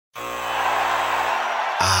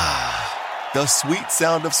The sweet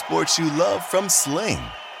sound of sports you love from Sling.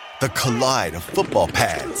 The collide of football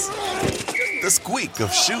pads. The squeak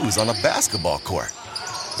of shoes on a basketball court.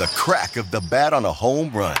 The crack of the bat on a home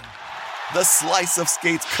run. The slice of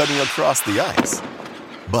skates cutting across the ice.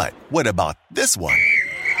 But what about this one?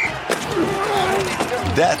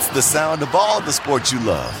 That's the sound of all the sports you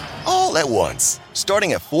love, all at once.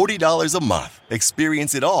 Starting at $40 a month.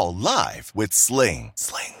 Experience it all live with Sling.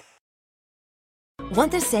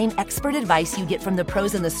 Want the same expert advice you get from the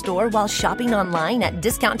pros in the store while shopping online at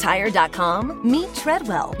DiscountTire.com? Meet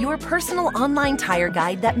Treadwell, your personal online tire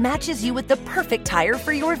guide that matches you with the perfect tire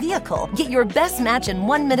for your vehicle. Get your best match in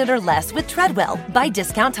 1 minute or less with Treadwell by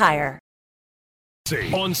Discount Tire.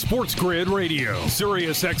 On Sports Grid Radio,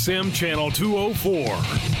 Sirius XM Channel 204.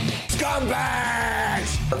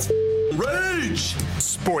 Scumbags! Let's rage!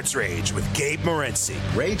 Sports Rage with Gabe Morency.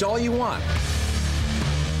 Rage all you want.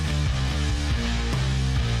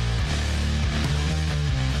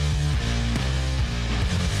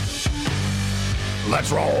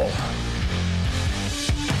 Let's roll.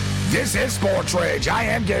 This is Sports Rage. I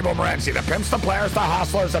am Gabriel Morency. The pimps, the players, the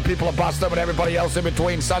hustlers, the people of Busted, and everybody else in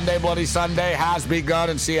between. Sunday, Bloody Sunday has begun,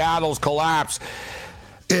 and Seattle's collapse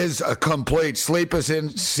is complete. Sleep is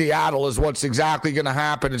in Seattle is what's exactly going to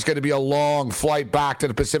happen. It's going to be a long flight back to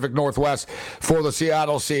the Pacific Northwest for the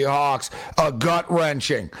Seattle Seahawks. A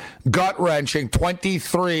gut-wrenching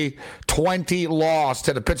 23-20 loss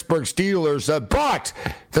to the Pittsburgh Steelers, but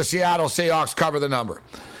the Seattle Seahawks cover the number.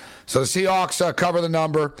 So the Seahawks cover the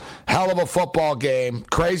number. Hell of a football game.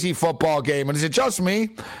 Crazy football game. And is it just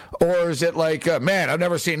me? Or is it like, man, I've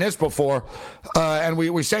never seen this before. And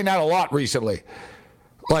we're saying that a lot recently.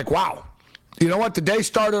 Like, wow. You know what? The day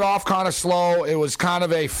started off kind of slow. It was kind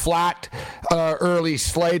of a flat early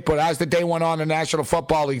slate. But as the day went on in the National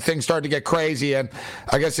Football League, things started to get crazy. And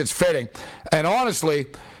I guess it's fitting. And honestly,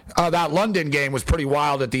 that London game was pretty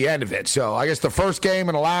wild at the end of it. So I guess the first game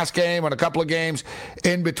and the last game and a couple of games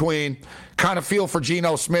in between kind of feel for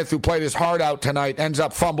Geno Smith, who played his heart out tonight, ends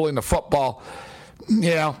up fumbling the football.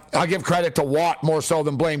 You know, I'll give credit to Watt more so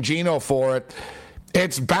than blame Geno for it.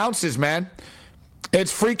 It's bounces, man.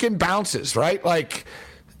 It's freaking bounces, right? Like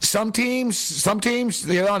some teams,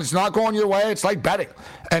 you know, it's not going your way. It's like betting.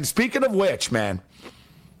 And speaking of which,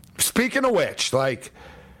 like,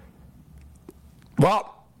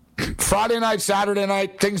 well, Friday night, Saturday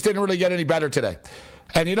night, things didn't really get any better today.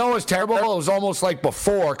 And you know what was terrible? It was almost like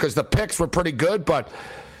before because the picks were pretty good, but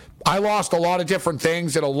I lost a lot of different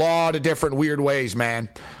things in a lot of different weird ways, man.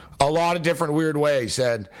 A lot of different weird ways.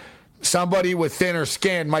 And somebody with thinner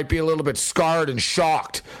skin might be a little bit scarred and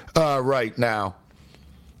shocked right now.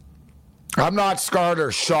 I'm not scarred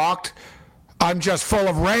or shocked. I'm just full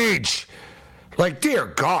of rage. Like, dear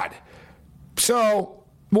God. So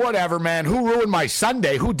whatever, man. Who ruined my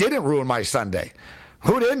Sunday? Who didn't ruin my Sunday?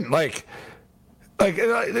 Who didn't? Like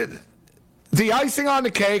the icing on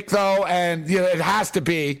the cake, though, and you know, it has to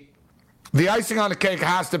be, the icing on the cake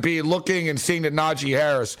has to be looking and seeing that Najee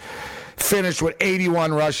Harris finished with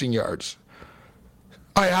 81 rushing yards.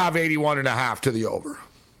 I have 81.5 to the over.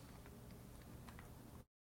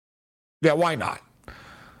 Yeah, why not?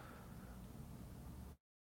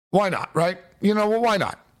 Why not, right? You know, well, why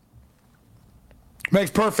not?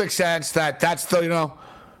 Makes perfect sense that's the, you know,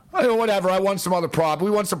 whatever. I won some other props.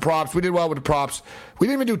 We won some props. We did well with the props. We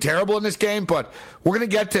didn't even do terrible in this game, but we're going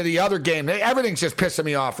to get to the other game. Everything's just pissing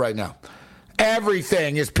me off right now.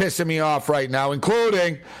 Everything is pissing me off right now,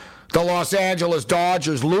 including the Los Angeles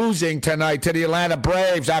Dodgers losing tonight to the Atlanta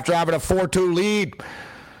Braves after having a 4-2 lead.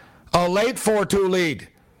 A late 4-2 lead.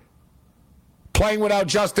 Playing without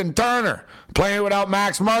Justin Turner. Playing without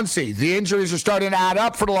Max Muncy. The injuries are starting to add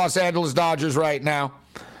up for the Los Angeles Dodgers right now.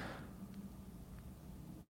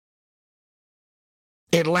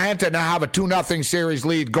 Atlanta now have a 2-0 series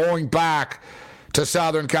lead going back to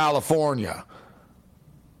Southern California.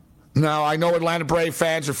 Now, I know Atlanta Brave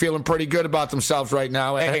fans are feeling pretty good about themselves right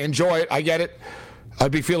now. Hey, enjoy it. I get it.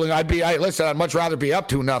 Listen, I'd much rather be up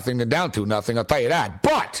 2-0 than down 2-0. I'll tell you that.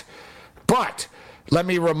 But, let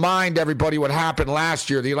me remind everybody what happened last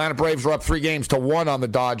year. The Atlanta Braves were up 3-1 on the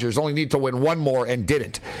Dodgers. Only need to win one more and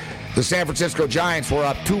didn't. The San Francisco Giants were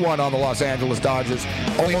up 2-1 on the Los Angeles Dodgers.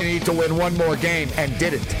 Only need to win one more game and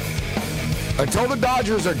didn't. Until the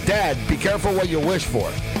Dodgers are dead, be careful what you wish for.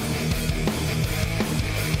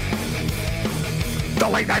 The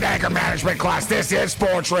late night anger management class. This is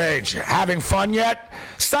Sports Rage. Having fun yet?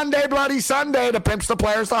 Sunday, bloody Sunday. The pimps, the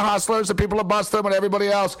players, the hustlers, the people that bust them, and everybody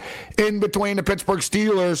else in between. The Pittsburgh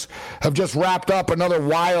Steelers have just wrapped up another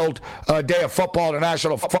wild day of football in the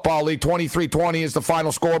National Football League. 23-20 is the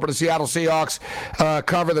final score, but the Seattle Seahawks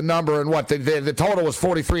cover the number. And what? The total was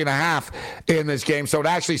 43.5 in this game, so it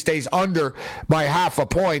actually stays under by half a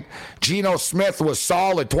point. Geno Smith was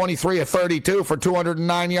solid, 23 of 32 for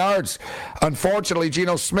 209 yards. Unfortunately,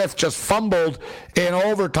 Geno Smith just fumbled in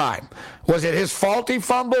overtime. Was it his fault he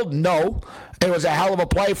fumbled? No. It was a hell of a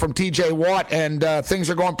play from T.J. Watt, and things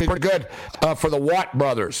are going pretty good for the Watt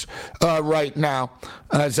brothers right now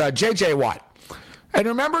as J.J. Watt. And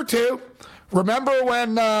remember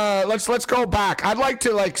when, let's go back. I'd like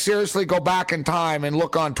to, seriously go back in time and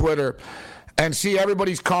look on Twitter and see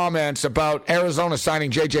everybody's comments about Arizona signing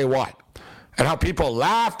J.J. Watt. And how people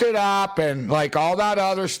laughed it up and all that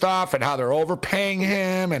other stuff and how they're overpaying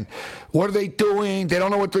him and what are they doing? They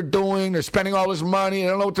don't know what they're doing. They're spending all this money. They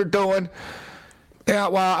don't know what they're doing. Yeah,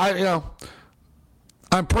 well,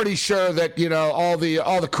 I'm pretty sure that all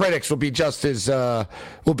the critics will be just as loud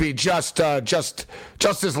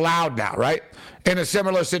now, right? In a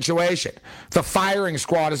similar situation. The firing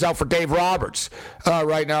squad is out for Dave Roberts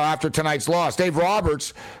right now after tonight's loss. Dave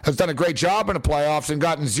Roberts has done a great job in the playoffs and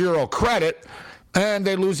gotten zero credit, and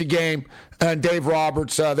they lose a game, and Dave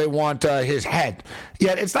Roberts, they want his head.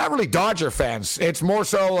 Yet it's not really Dodger fans. It's more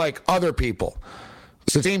so like other people.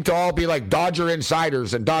 They seem to all be like Dodger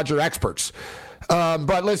insiders and Dodger experts.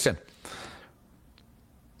 But listen,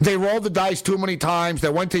 they rolled the dice too many times. They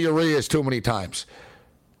went to Urias too many times.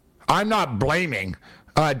 I'm not blaming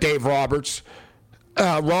Dave Roberts.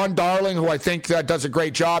 Ron Darling, who I think does a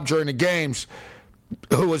great job during the games,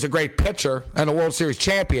 who was a great pitcher and a World Series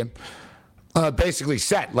champion, basically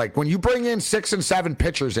said, when you bring in 6 and 7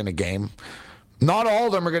 pitchers in a game, not all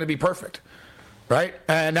of them are going to be perfect, right?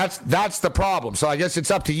 And that's the problem. So I guess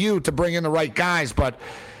it's up to you to bring in the right guys, but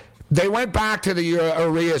they went back to the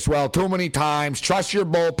Urias well too many times. Trust your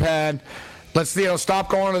bullpen. Let's stop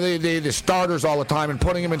going to the starters all the time and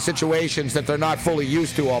putting them in situations that they're not fully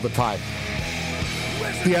used to all the time.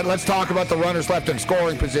 Yeah, let's talk about the runners left in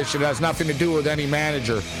scoring position. It has nothing to do with any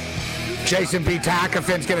manager. Jason B.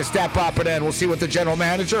 Takafin's going to step up, and then we'll see what the general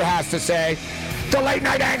manager has to say. The late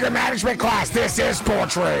night anger management class. This is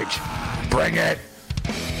Sports Rage. Bring it.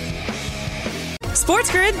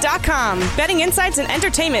 SportsGrid.com. Betting insights and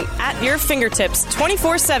entertainment at your fingertips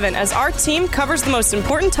 24/7 as our team covers the most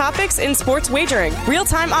important topics in sports wagering.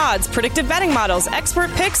 Real-time odds, predictive betting models,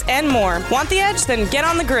 expert picks, and more. Want the edge? Then get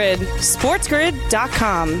on the grid.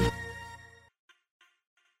 SportsGrid.com.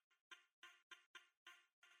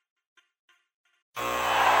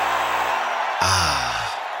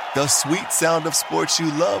 The sweet sound of sports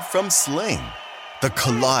you love from Sling. The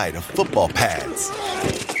collide of football pads.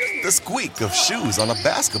 The squeak of shoes on a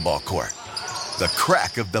basketball court. The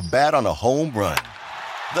crack of the bat on a home run.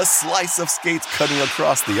 The slice of skates cutting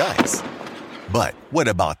across the ice. But what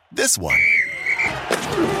about this one?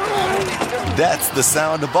 That's the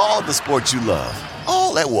sound of all the sports you love,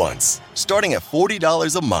 all at once. Starting at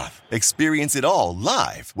 $40 a month. Experience it all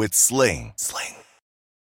live with Sling.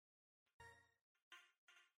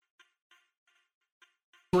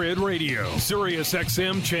 Grid Radio, Sirius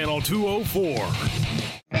XM Channel 204.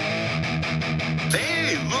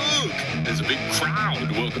 Hey, look! There's a big crowd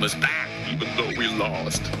to welcome us back, even though we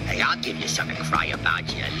lost. Hey, I'll give you something to cry about,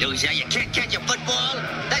 you loser. You can't catch a football?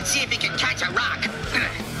 Let's see if you can catch a rock.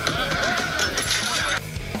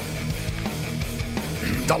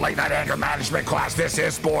 The late night anger management class. This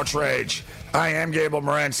is Sports Rage. I am Gable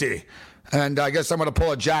Morency. And I guess I'm going to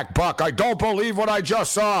pull a Jack Buck. I don't believe what I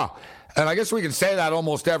just saw. And I guess we can say that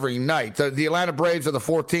almost every night. The Atlanta Braves are the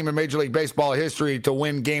fourth team in Major League Baseball history to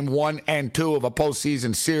win Game 1 and 2 of a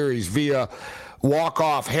postseason series via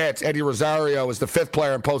walk-off hits. Eddie Rosario is the fifth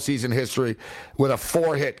player in postseason history with a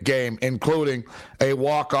 4-hit game, including a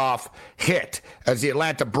walk-off hit, as the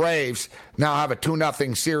Atlanta Braves now have a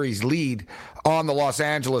 2-0 series lead on the Los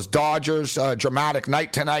Angeles Dodgers. Dramatic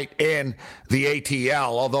night tonight in the ATL,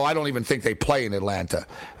 although I don't even think they play in Atlanta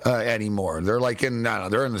anymore. They're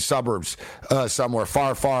they're in the suburbs somewhere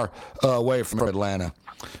far away from Atlanta.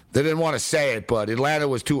 They didn't want to say it, but Atlanta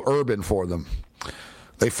was too urban for them.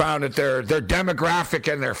 They found that their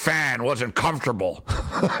demographic and their fan wasn't comfortable,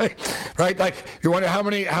 right? You wonder how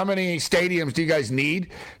many stadiums do you guys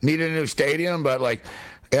need? Need a new stadium, but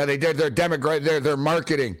they did their demographic, their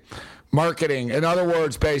marketing. In other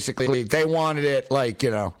words, basically, they wanted it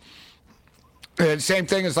And same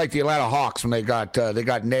thing as like the Atlanta Hawks when they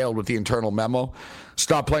got nailed with the internal memo.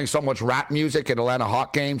 Stop playing so much rap music at Atlanta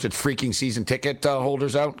Hawk games. It's freaking season ticket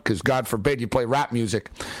holders out because God forbid you play rap music.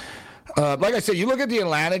 Like I said, you look at the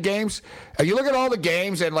Atlanta games, and you look at all the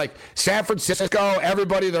games, and like San Francisco,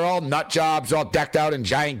 everybody, they're all nut jobs, all decked out in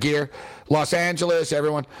giant gear. Los Angeles,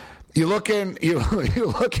 everyone. You look in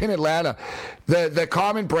Atlanta, the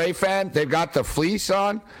common Brave fan, they've got the fleece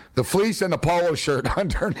on, the fleece and the polo shirt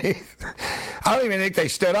underneath. I don't even think they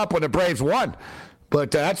stood up when the Braves won, but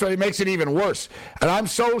that's what makes it even worse. And I'm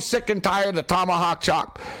so sick and tired of the tomahawk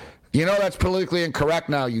chop. You know that's politically incorrect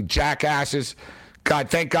now, you jackasses. God,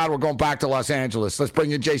 thank God we're going back to Los Angeles. Let's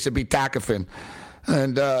bring in Jason B. Takafin.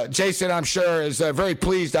 And Jason, I'm sure, is very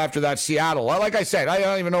pleased after that Seattle. Like I said, I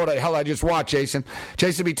don't even know what the hell I just watched, Jason.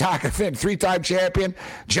 Jason B. Takafin, 3-time champion,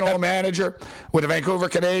 general manager with the Vancouver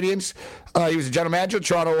Canadians. He was a general manager of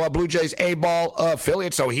Toronto Blue Jays A-ball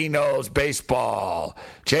affiliate, so he knows baseball.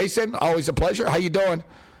 Jason, always a pleasure. How you doing?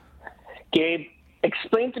 Gabe,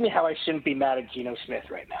 explain to me how I shouldn't be mad at Geno Smith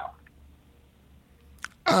right now.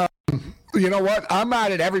 You know what? I'm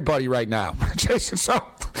mad at everybody right now, Jason. So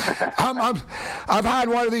I've had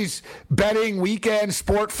one of these betting weekends,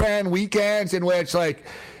 sport fan weekends, in which, like,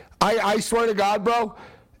 I swear to God, bro,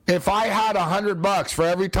 if I had $100 for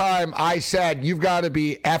every time I said "you've got to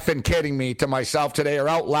be effing kidding me" to myself today or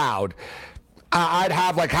out loud, I'd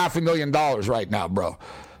have like $500,000 right now, bro.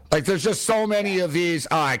 Like, there's just so many of these,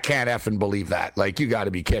 I can't effing believe that. Like, you got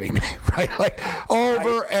to be kidding me, right? Like,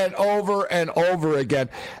 over and over and over again.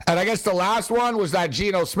 And I guess the last one was that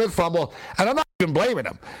Geno Smith fumble, and I'm not even blaming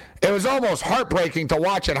him. It was almost heartbreaking to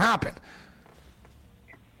watch it happen.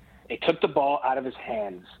 They took the ball out of his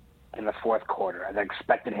hands in the fourth quarter, and they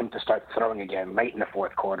expected him to start throwing again late in the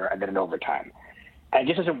fourth quarter and then in overtime. And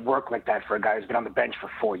it just doesn't work like that for a guy who's been on the bench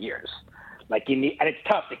for 4 years. Like, and it's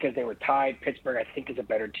tough because they were tied. Pittsburgh, I think, is a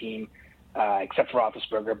better team, except for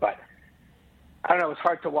Roethlisberger. But I don't know. It was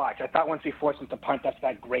hard to watch. I thought once we forced them to punt after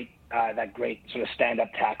that great sort of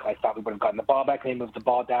stand-up tackle, I thought we would have gotten the ball back. They moved the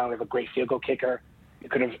ball down. We have a great field goal kicker. We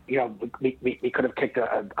could have, we could have kicked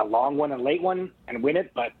a long one, a late one, and win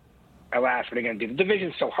it. But alas, what are you going to do? The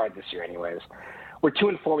division's so hard this year, anyways. We're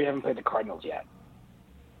 2-4. We haven't played the Cardinals yet.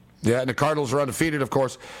 Yeah, and the Cardinals are undefeated, of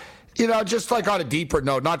course. You know, just like on a deeper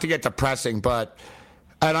note, not to get depressing, but,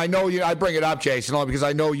 and I know I bring it up, Jason, only because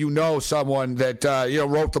I know you know someone that,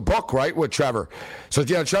 wrote the book, right, with Trevor. So,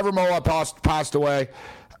 Trevor Moa passed away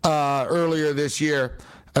earlier this year.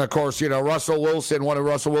 And, of course, Russell Wilson, one of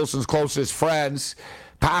Russell Wilson's closest friends,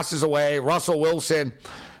 passes away. Russell Wilson,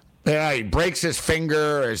 he breaks his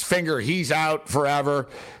finger. He's out forever.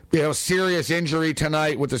 Serious injury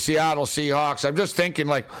tonight with the Seattle Seahawks. I'm just thinking,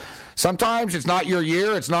 like, sometimes it's not your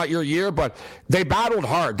year, but they battled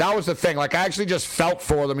hard. That was the thing. Like, I actually just felt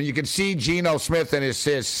for them, and you can see Geno Smith and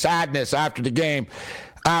his sadness after the game,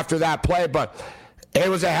 after that play. But it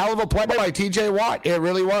was a hell of a play by T.J. Watt. It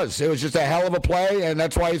really was. It was just a hell of a play, and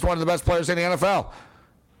that's why he's one of the best players in the NFL.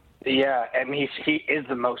 Yeah, and he is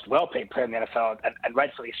the most well-paid player in the NFL, and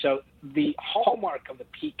rightfully so. The hallmark of the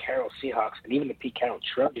Pete Carroll Seahawks and even the Pete Carroll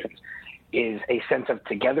Trojans is a sense of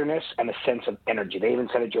togetherness and a sense of energy. They even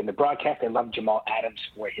said it during the broadcast. They loved Jamal Adams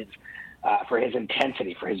for his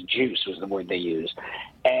intensity, for his juice was the word they used.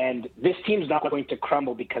 And this team's not going to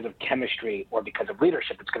crumble because of chemistry or because of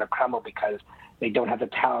leadership. It's going to crumble because they don't have the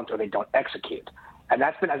talent or they don't execute. And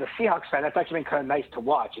that's been, as a Seahawks fan, that's actually been kind of nice to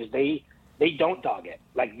watch, is they don't dog it.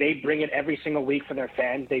 Like, they bring it every single week for their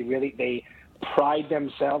fans. They pride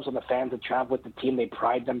themselves on the fans that travel with the team. They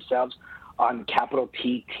pride themselves on capital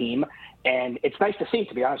T team. And it's nice to see,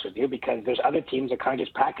 to be honest with you, because there's other teams that kind of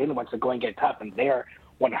just pack in once the going get tough, and they're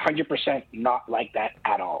 100% not like that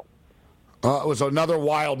at all. It was another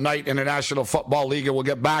wild night in the National Football League, and we'll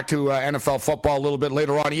get back to NFL football a little bit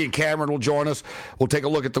later on. Ian Cameron will join us. We'll take a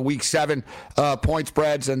look at the Week 7 point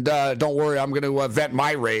spreads, and don't worry, I'm going to vent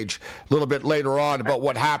my rage a little bit later on about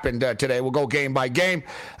what happened today. We'll go game by game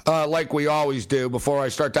like we always do before I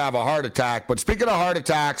start to have a heart attack. But speaking of heart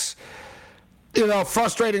attacks,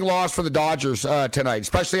 frustrating loss for the Dodgers tonight,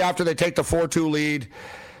 especially after they take the 4-2 lead.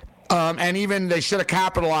 And even they should have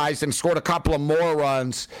capitalized and scored a couple of more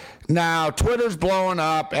runs. Now, Twitter's blowing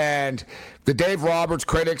up, and the Dave Roberts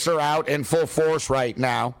critics are out in full force right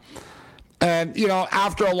now. And,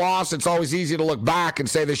 after a loss, it's always easy to look back and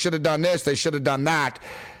say they should have done this, they should have done that.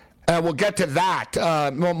 We'll get to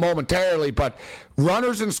that momentarily, but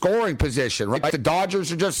runners in scoring position, right? The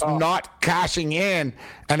Dodgers are just not cashing in,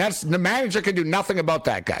 and the manager can do nothing about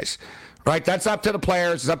that, guys. Right, that's up to the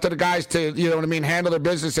players. It's up to the guys to, handle their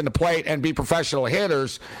business in the plate and be professional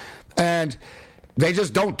hitters. And They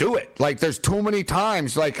just don't do it. Like, there's too many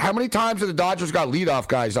times. Like, how many times have the Dodgers got leadoff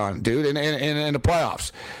guys on, dude, in the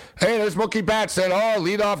playoffs? Hey, there's Mookie Betts said,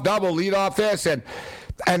 leadoff double, leadoff this, and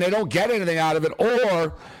they don't get anything out of it,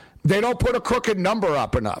 or they don't put a crooked number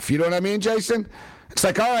up enough. You know what I mean, Jason? It's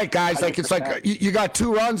like, all right, guys, like, it's like you got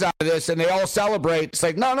 2 runs out of this, and they all celebrate. It's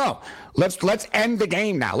like, no, let's end the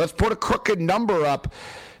game now. Let's put a crooked number up.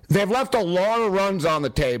 They've left a lot of runs on the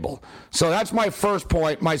table. So that's my first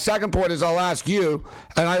point. My second point is I'll ask you,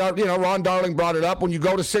 and Ron Darling brought it up, when you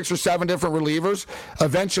go to 6 or 7 different relievers,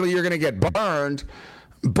 eventually you're going to get burned.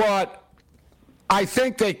 But I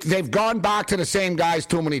think they've gone back to the same guys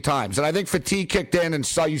too many times. And I think fatigue kicked in,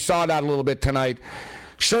 and you saw that a little bit tonight.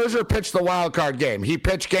 Scherzer pitched the wild card game. He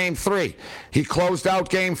pitched game 3. He closed out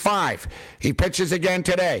game 5. He pitches again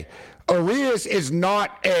today. Urias is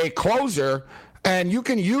not a closer, and you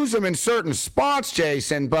can use him in certain spots,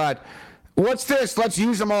 Jason, but what's this? Let's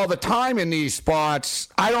use him all the time in these spots.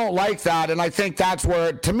 I don't like that, and I think that's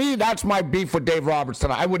where, to me, that's my beef with Dave Roberts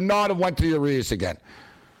tonight. I would not have went to Urias again.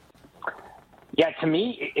 Yeah, to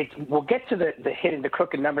me, we'll get to the hitting, the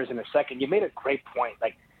crooked numbers in a second. You made a great point.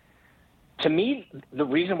 Like, to me, the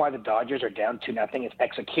reason why the Dodgers are down 2-0 is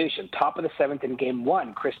execution. Top of the 7th in game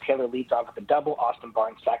 1, Chris Taylor leads off with a double. Austin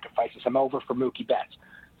Barnes sacrifices him over for Mookie Betts.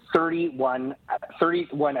 31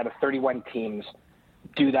 out of 31 teams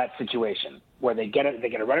do that situation where they get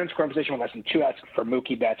a runner in scoring position with less than 2 outs for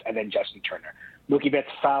Mookie Betts and then Justin Turner. Mookie Betts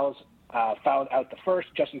fouled out the first.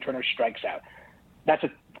 Justin Turner strikes out. That's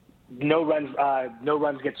no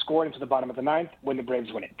runs get scored into the bottom of the 9th when the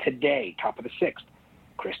Braves win it. Today, top of the 6th,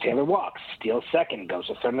 Chris Taylor walks, steals second, goes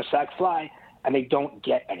to third on a sac fly, and they don't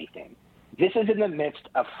get anything. This is in the midst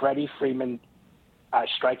of Freddie Freeman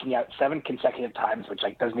striking out 7 consecutive times, which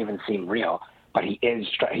doesn't even seem real, but he did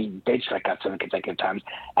strike out 7 consecutive times,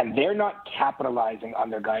 and they're not capitalizing on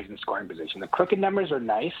their guys in scoring position. The crooked numbers are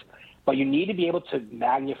nice, but you need to be able to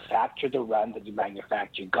manufacture the runs that you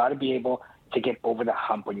manufacture. You've got to be able to get over the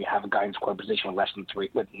hump when you have a guy in scoring position with less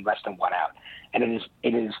than 1 out, and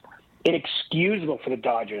it is inexcusable for the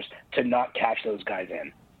Dodgers to not cash those guys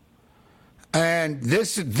in. And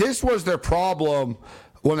this was their problem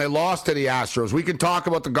when they lost to the Astros. We can talk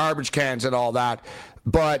about the garbage cans and all that,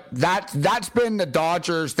 but that's been the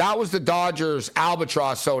Dodgers. That was the Dodgers'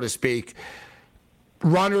 albatross, so to speak.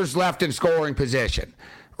 Runners left in scoring position,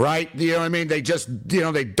 right? You know what I mean? They just,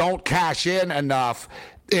 they don't cash in enough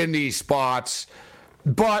in these spots.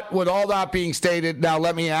 But with all that being stated, now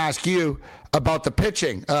let me ask you about the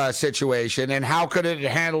pitching situation and how could it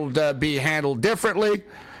be handled differently?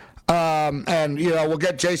 And we'll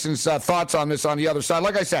get Jason's thoughts on this on the other side.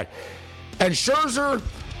 Like I said, and Scherzer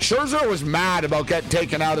was mad about getting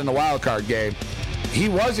taken out in the wild card game. He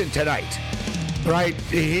wasn't tonight, right?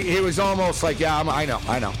 He was almost like, I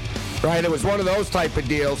know, right? It was one of those type of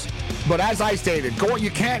deals. But as I stated, you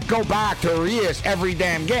can't go back to Urias every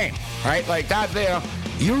damn game, right? Like that there.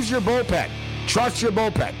 Use your bullpen. Trust your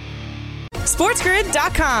bullpen.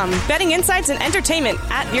 SportsGrid.com. Betting insights and entertainment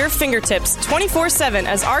at your fingertips 24/7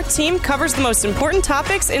 as our team covers the most important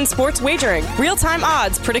topics in sports wagering. Real-time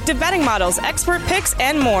odds, predictive betting models, expert picks,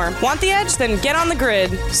 and more. Want the edge? Then get on the grid.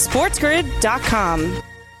 SportsGrid.com.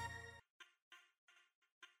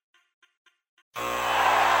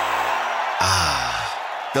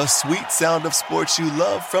 The sweet sound of sports you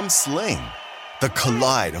love from Sling. The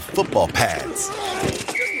collide of football pads.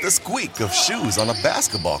 The squeak of shoes on a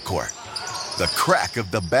basketball court. The crack of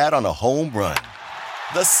the bat on a home run.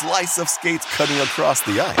 The slice of skates cutting across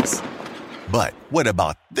the ice. But what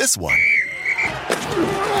about this one?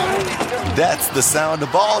 That's the sound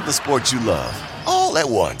of all the sports you love, all at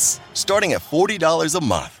once. Starting at $40 a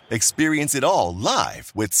month. Experience it all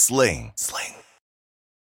live with Sling.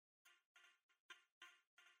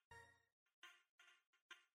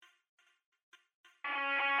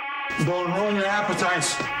 Don't ruin your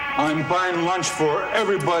appetites. I'm buying lunch for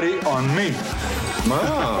everybody on me.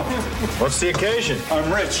 Wow. What's the occasion?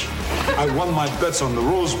 I'm rich. I won my bets on the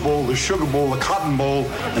Rose Bowl, the Sugar Bowl, the Cotton Bowl,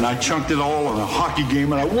 and I chunked it all on a hockey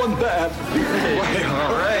game, and I won that.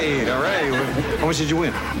 All right. How much did you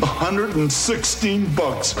win?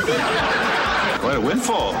 $116. What a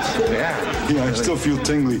windfall. Yeah, I still feel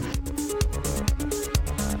tingly.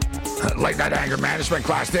 Like that anger management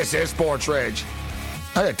class, this is Sports Rage.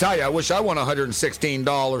 I gotta tell you, I wish I won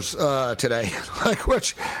 $116 today,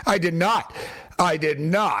 which I did not.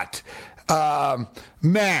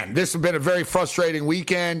 Man, this has been a very frustrating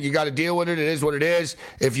weekend. You got to deal with it. It is what it is.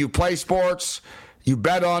 If you play sports, You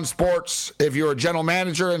bet on sports. If you're a general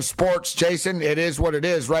manager in sports, Jason, it is what it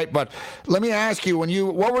is, right? But let me ask you,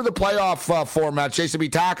 what were the playoff formats? Jason B.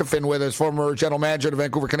 Takafin with us, former general manager of the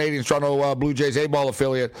Vancouver Canadians, Toronto Blue Jays A-ball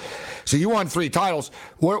affiliate. So you won 3 titles.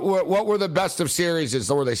 What were the best of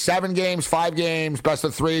series? Were they 7 games, 5 games, best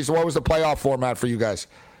of 3s? What was the playoff format for you guys?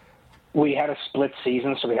 We had a split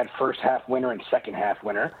season, so we had first half winner and second half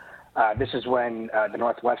winner. This is when the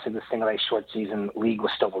Northwest of the Single A Short Season League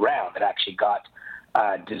was still around. It actually got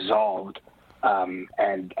dissolved and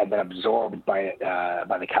then absorbed by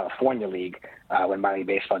the California League when Miami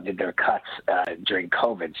Baseball did their cuts during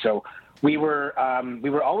COVID. So we were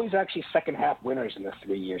always actually second half winners in the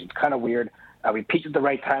 3 years. It's kind of weird. We peaked at the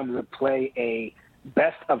right time. We would play a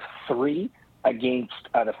best of 3 against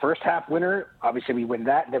the first half winner. Obviously, we win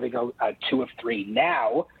that. Then we go 2 of 3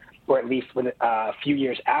 now. Or at least when a few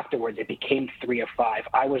years afterwards, it became 3 of 5.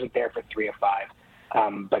 I wasn't there for 3 of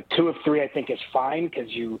 5. But 2 of 3, I think, is fine because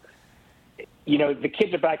you know, the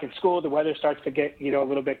kids are back in school. The weather starts to get, a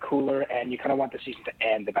little bit cooler, and you kind of want the season to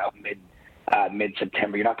end about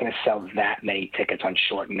mid-September. You're not going to sell that many tickets on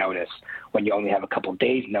short notice when you only have a couple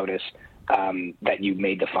days' notice that you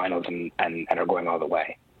made the finals and are going all the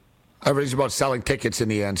way. Everything's about selling tickets in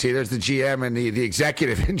the end. See, there's the GM and the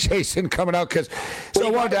executive and Jason coming out because. So I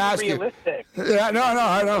wanted to ask you. Yeah, no,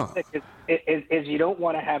 I know. Is you don't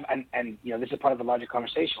want to have, and this is part of the larger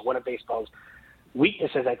conversation. One of baseball's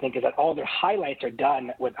weaknesses, I think, is that all their highlights are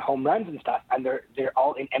done with home runs and stuff, and they're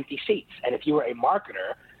all in empty seats. And if you were a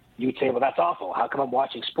marketer, you would say, well, that's awful. How come I'm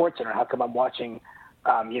watching SportsCenter? How come I'm watching,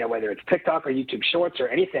 whether it's TikTok or YouTube Shorts or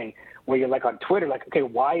anything, where you're like on Twitter, like, okay,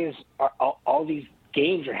 why all these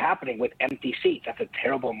games are happening with empty seats? That's a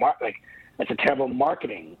terrible marketing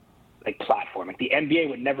platform. Like the NBA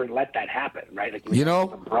would never let that happen, right? Like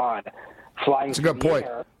LeBron flying through the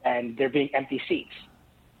air and there being empty seats.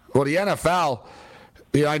 Well, the NFL,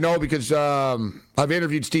 I know because I've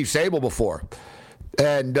interviewed Steve Sable before,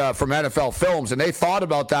 and from NFL Films, and they thought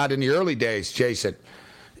about that in the early days, Jason.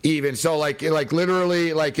 Even so, like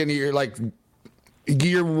literally, like in the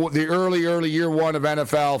early year one of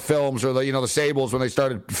NFL Films, or the Sables when they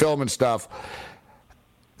started filming stuff.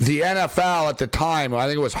 The NFL at the time, I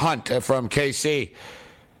think it was Hunt from KC,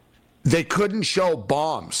 they couldn't show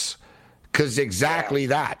bombs because exactly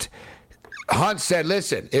that. Hunt said,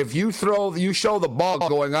 listen, if you show the ball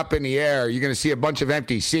going up in the air, you're going to see a bunch of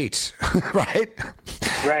empty seats, right?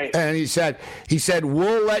 Right. And he said,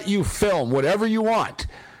 we'll let you film whatever you want.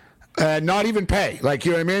 Not even pay. Like,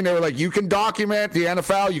 you know what I mean? They were like, you can document the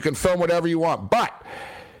NFL, you can film whatever you want, but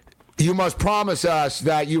you must promise us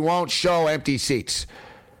that you won't show empty seats.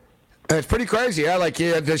 And it's pretty crazy, yeah? Like,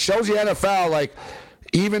 it shows the NFL, like,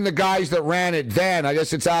 even the guys that ran it then, I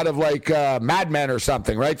guess it's out of, like, Mad Men or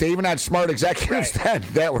something, right? They even had smart executives then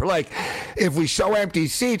that were like, if we show empty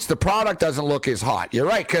seats, the product doesn't look as hot. You're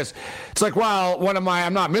right, because it's like, well,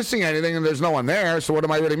 I'm not missing anything, and there's no one there, so what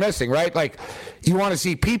am I really missing, right? Like, you want to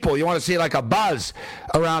see people. You want to see, like, a buzz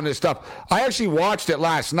around this stuff. I actually watched it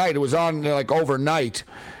last night. It was on, like, overnight.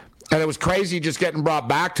 And it was crazy just getting brought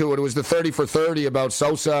back to it. It was the 30 for 30 about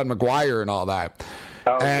Sosa and McGuire and all that.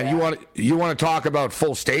 Oh, and yeah. you want to talk about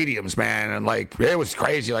full stadiums, man. And, like, it was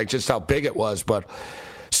crazy, like, just how big it was. But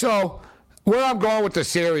so where I'm going with the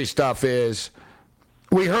series stuff is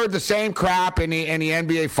we heard the same crap in the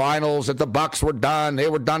NBA Finals that the Bucks were done. They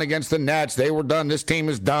were done against the Nets. They were done. This team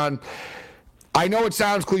is done. I know it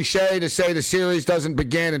sounds cliche to say the series doesn't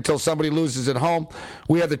begin until somebody loses at home.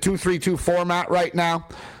 We have the 2-3-2 format right now.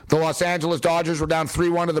 The Los Angeles Dodgers were down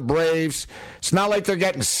 3-1 to the Braves. It's not like they're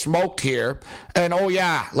getting smoked here. And,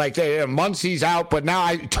 Muncy's out, but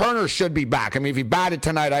now Turner should be back. I mean, if he batted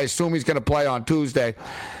tonight, I assume he's going to play on Tuesday.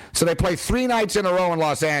 So they play 3 nights in a row in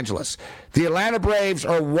Los Angeles. The Atlanta Braves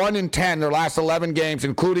are 1-10 their last 11 games,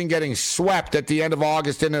 including getting swept at the end of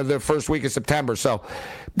August into the first week of September. So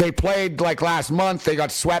they played like last month. They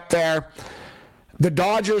got swept there. The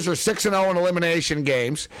Dodgers are 6-0 in elimination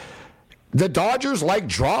games. The Dodgers like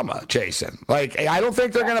drama, Jason. Like, I don't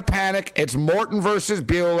think they're going to panic. It's Morton versus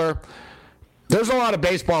Buehler. There's a lot of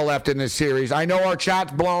baseball left in this series. I know our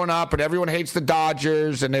chat's blowing up and everyone hates the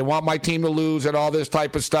Dodgers and they want my team to lose and all this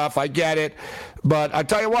type of stuff. I get it. But I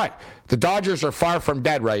tell you what, the Dodgers are far from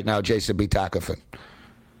dead right now, Jason B. Takafin.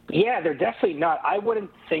 Yeah, they're definitely not. I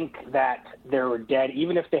wouldn't think that they were dead,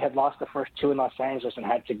 even if they had lost the first 2 in Los Angeles and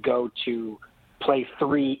had to go to play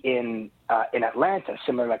 3 in Atlanta,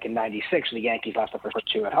 similar like in '96. The Yankees lost the first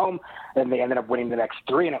 2 at home, and they ended up winning the next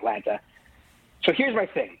 3 in Atlanta. So here's my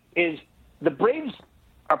thing, is the Braves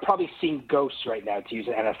are probably seeing ghosts right now, to use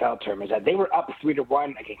an NFL term, is that they were up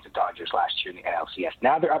 3-1 against the Dodgers last year in the NLCS.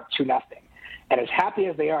 Now they're up 2-0. And as happy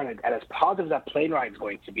as they are and as positive that plane ride is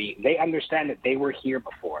going to be, they understand that they were here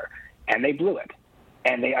before and they blew it.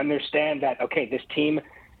 And they understand that, okay, this team,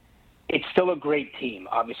 it's still a great team,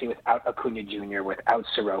 obviously without Acuna Jr., without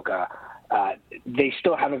Soroka. They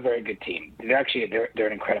still have a very good team. They're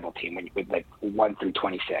an incredible team with like 1 through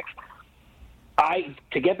 26.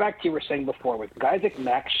 To get back to what you were saying before, with guys like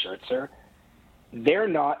Max Scherzer,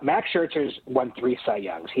 Max Scherzer's won 3 Cy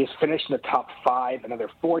Youngs. He has finished in the top 5 another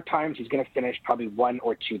 4 times. He's going to finish probably 1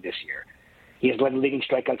 or 2 this year. He has led the league in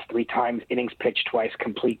strikeouts 3 times, innings pitched twice,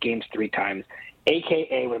 complete games 3 times.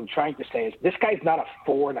 AKA, what I'm trying to say is this guy's not a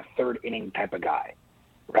 4 1/3 inning type of guy,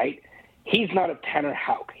 right? He's not a Tanner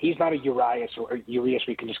Houck. He's not a Urias where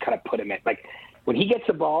you can just kind of put him in. Like, when he gets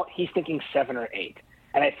the ball, he's thinking 7 or 8.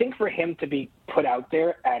 And I think for him to be put out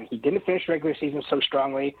there, and he didn't finish regular season so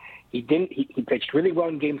strongly. He pitched really well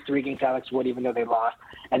in Game 3 against Alex Wood, even though they lost.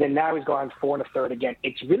 And then now he's going 4 1/3 again.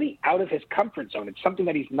 It's really out of his comfort zone. It's something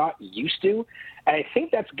that he's not used to. And I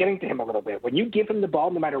think that's getting to him a little bit. When you give him the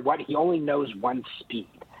ball, no matter what, he only knows one speed.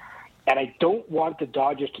 And I don't want the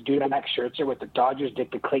Dodgers to do that to Max Scherzer, what the Dodgers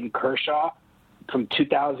did to Clayton Kershaw from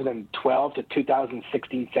 2012 to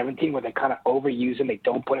 2016-17, where they kind of overuse him. They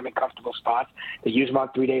don't put him in comfortable spots. They use him on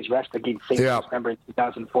 3 days rest against St. Louis, remember, in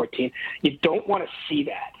 2014. You don't want to see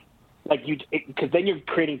that. Because then you're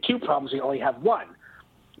creating 2 problems. You only have 1.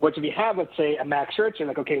 Which if you have, let's say, a Max Scherzer,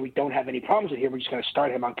 like, okay, we don't have any problems with him. We're just going to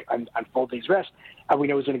start him on 4 days rest, and we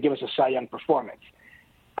know he's going to give us a Cy Young performance.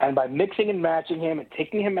 And by mixing and matching him and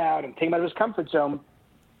taking him out and taking him out of his comfort zone,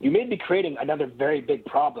 you may be creating another very big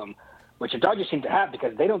problem, which the Dodgers seem to have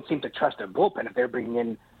because they don't seem to trust their bullpen if they're bringing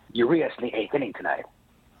in Urias in the 8th inning tonight.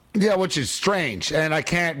 Yeah, which is strange, and I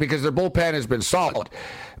can't because their bullpen has been solid.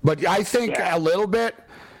 But I think a little bit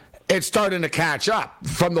it's starting to catch up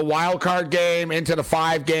from the wild card game into the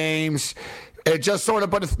 5 games. It just sort of,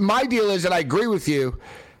 but my deal is, and I agree with you,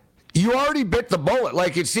 you already bit the bullet.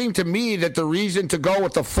 Like, it seemed to me that the reason to go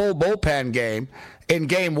with the full bullpen game in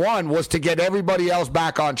Game 1 was to get everybody else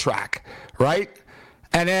back on track, right?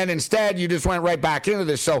 And then instead, you just went right back into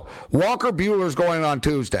this. So Walker Buehler's going on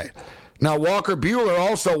Tuesday. Now, Walker Buehler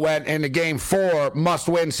also went into Game 4,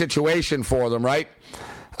 must-win situation for them, right,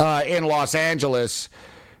 in Los Angeles.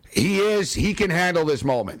 He can handle this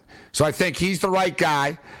moment. So I think he's the right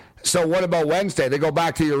guy. So what about Wednesday? They go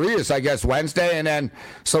back to Urias, I guess, Wednesday. And then,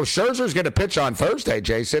 so Scherzer's going to pitch on Thursday,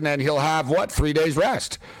 Jason, and he'll have, 3 days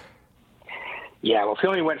rest? Yeah, well, if he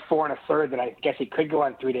only went 4 1/3, then I guess he could go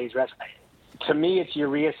on 3 days rest. To me, it's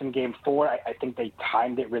Urias in Game 4. I think they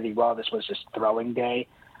timed it really well. This was just throwing day.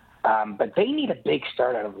 But they need a big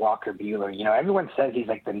start out of Walker Buehler. You know, everyone says he's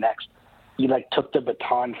like the next. He, took the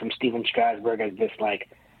baton from Steven Strasburg as this,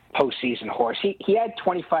 postseason horse. He had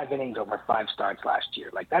 25 innings over 5 starts last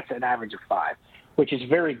year. That's an average of 5, which is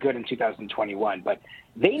very good in 2021. But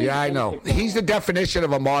they need I know. He's the definition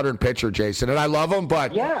of a modern pitcher, Jason, and I love him,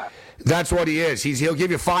 but that's what he is. He'll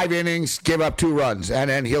give you 5 innings, give up 2 runs, and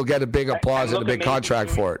then he'll get a big applause and a big contract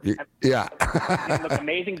for it. Yeah. He looks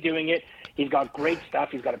amazing doing it. He's got great stuff.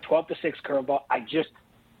 He's got a 12-6 curveball.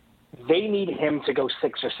 They need him to go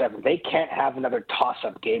 6 or 7. They can't have another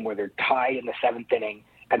toss-up game where they're tied in the 7th inning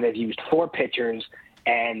and they've used 4 pitchers,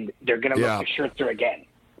 and they're going to look to Scherzer again.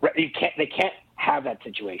 They can't have that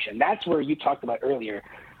situation. That's where you talked about earlier.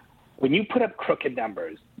 When you put up crooked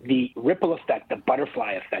numbers, the ripple effect, the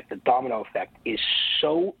butterfly effect, the domino effect is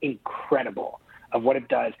so incredible of what it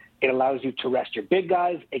does. It allows you to rest your big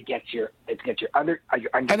guys. It gets your under.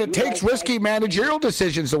 And it takes risky managerial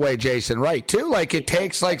decisions away, Jason, right, too? It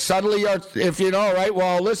takes, suddenly, if right,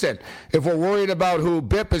 well, listen, if we're worried about who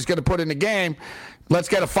Bipp is going to put in the game, let's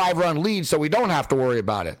get a 5-run lead so we don't have to worry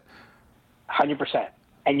about it. 100%.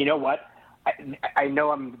 And you know what? I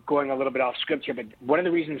know I'm going a little bit off script here, but one of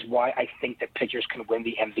the reasons why I think that pitchers can win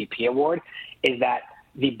the MVP award is that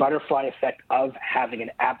the butterfly effect of having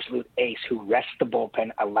an absolute ace who rests the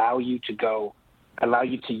bullpen, allow you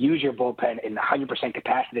to use your bullpen in 100%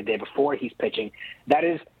 capacity the day before he's pitching. That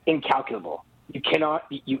is incalculable.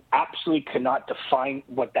 You absolutely cannot define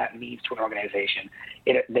what that means to an organization.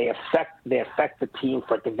 They affect the team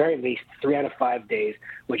for at the very least 3 out of 5 days,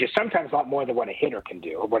 which is sometimes a lot more than what a hitter can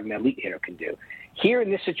do or what an elite hitter can do. Here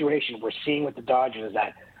in this situation, we're seeing with the Dodgers is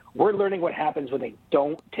that we're learning what happens when they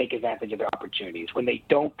don't take advantage of their opportunities, when they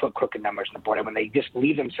don't put crooked numbers on the board, and when they just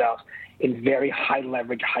leave themselves in very high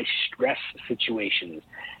leverage, high stress situations.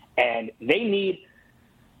 And they need.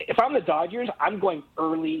 If I'm the Dodgers, I'm going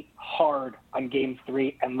early, hard on Game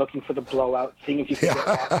 3 and looking for the blowout, seeing if you can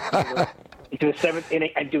get into the 7th inning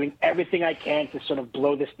and doing everything I can to sort of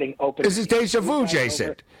blow this thing open. This is deja vu,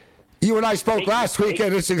 Jason. You and I spoke last week,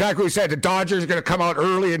 and it's exactly what we said. The Dodgers are going to come out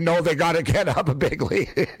early and know they got to get up a big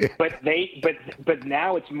lead. but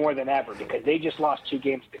now it's more than ever because they just lost 2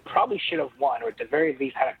 games they probably should have won, or at the very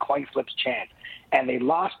least had a coin flips chance, and they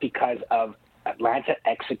lost because of Atlanta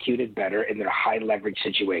executed better in their high leverage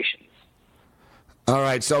situations. All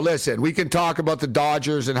right, so listen, we can talk about the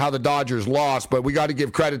Dodgers and how the Dodgers lost, but we got to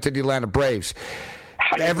give credit to the Atlanta Braves.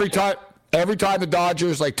 100%. Every time the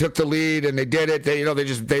Dodgers took the lead and they did it,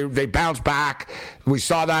 they bounced back. We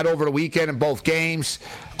saw that over the weekend in both games.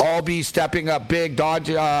 Albie stepping up big. There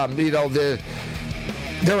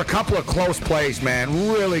were a couple of close plays, man,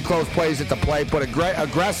 really close plays at the plate, but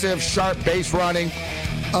aggressive, sharp base running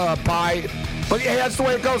by. But yeah, that's the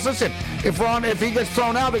way it goes. Listen, if he gets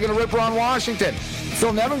thrown out, they're going to rip Ron Washington.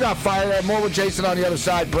 Phil Nevin got fired. I have more with Jason on the other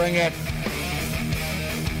side. Bring it.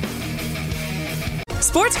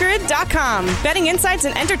 SportsGrid.com. Betting insights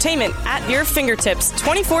and entertainment at your fingertips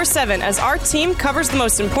 24/7 as our team covers the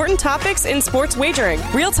most important topics in sports wagering.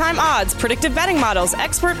 Real-time odds, predictive betting models,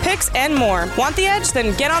 expert picks, and more. Want the edge?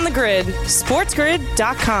 Then get on the grid.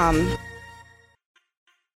 SportsGrid.com.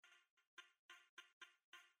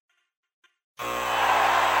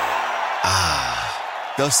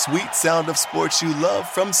 The sweet sound of sports you love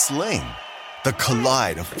from Sling. The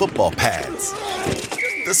collide of football pads.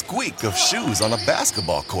 The squeak of shoes on a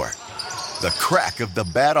basketball court. The crack of the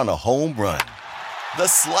bat on a home run. The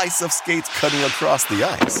slice of skates cutting across the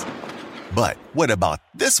ice. But what about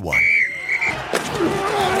this one?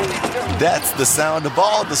 That's the sound of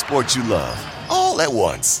all the sports you love, all at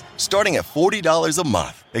once. Starting at $40 a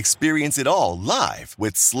month. Experience it all live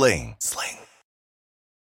with Sling.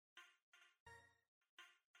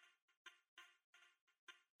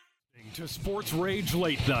 To Sports Rage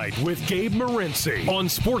Late Night with Gabe Morency on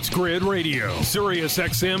Sports Grid Radio, Sirius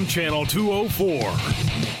XM Channel 204.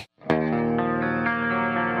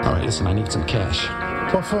 All right, listen, I need some cash.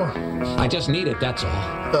 What for? I just need it, that's all.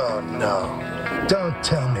 Oh, no. Don't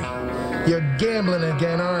tell me. You're gambling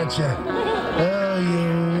again, aren't you? Oh,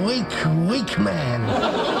 you weak man.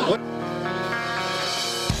 What?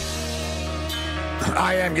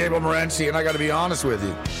 I am Gabe Morency, and I got to be honest with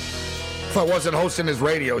you. If I wasn't hosting this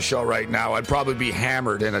radio show right now, I'd probably be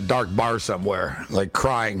hammered in a dark bar somewhere,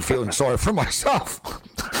 crying, feeling sorry for myself.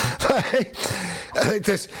 I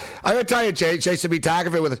gotta tell you, Jason B.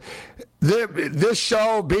 Tackett, with this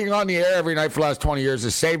show being on the air every night for the last 20 years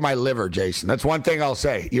has saved my liver, Jason. That's one thing I'll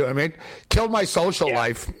say. You know what I mean? Killed my social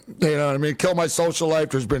life. You know what I mean? Killed my social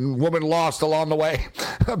life. There's been women lost along the way.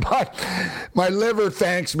 But my liver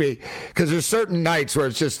thanks me because there's certain nights where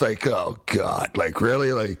it's just oh, God,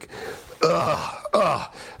 really?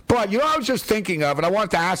 But, I was just thinking of, and I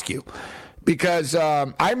wanted to ask you, because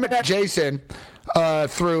I met Jason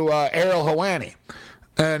through Ariel Helwani.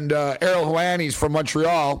 And Ariel Helwani's from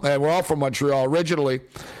Montreal, and we're all from Montreal originally.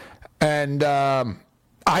 And I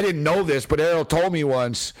didn't know this, but Ariel told me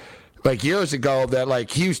once, years ago,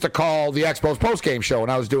 that, he used to call the Expos postgame show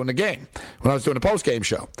when I was doing the game, when I was doing the postgame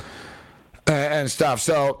show. And stuff.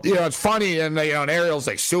 So, it's funny, and, and Ariel's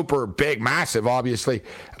super big, massive, obviously,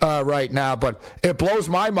 right now, but it blows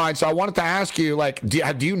my mind. So I wanted to ask you,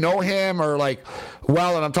 do you know him or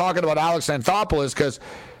well, and I'm talking about Alex Anthopoulos because,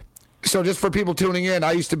 so just for people tuning in,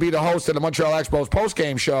 I used to be the host of the Montreal Expos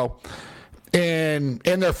postgame show in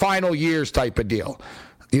their final years type of deal.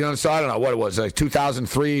 So I don't know what it was,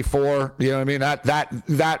 2003, 4, you know what I mean?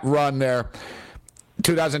 That run there.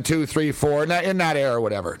 2002, 3, 4, in that era,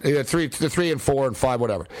 whatever. 3 and 4 and 5,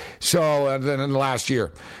 whatever. So, and then in the last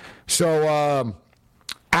year. So,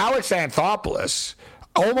 Alex Anthopoulos,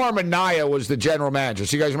 Omar Minaya was the general manager.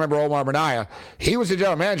 So you guys remember Omar Minaya? He was the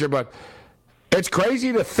general manager, but it's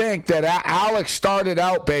crazy to think that Alex started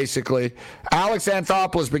out basically. Alex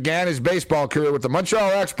Anthopoulos began his baseball career with the Montreal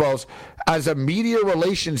Expos as a media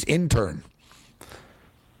relations intern.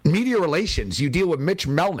 Media relations, you deal with Mitch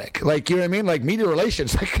Melnick, you know what I mean? Media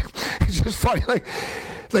relations, it's just funny.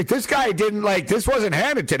 This guy didn't this wasn't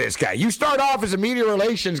handed to this guy. You start off as a media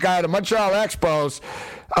relations guy at the Montreal Expos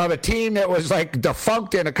of a team that was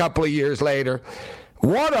defunct in a couple of years later.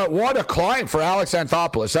 What a climb for Alex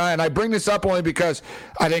Anthopoulos. And I bring this up only because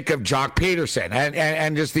I think of Jock Peterson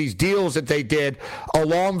and just these deals that they did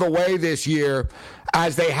along the way this year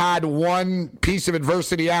as they had one piece of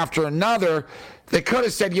adversity after another. They could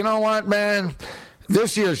have said, you know what, man,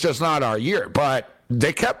 this year's just not our year. But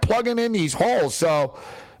they kept plugging in these holes. So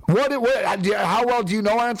how well do you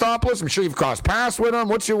know Anthopoulos? I'm sure you've crossed paths with him.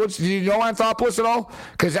 Do you know Anthopoulos at all?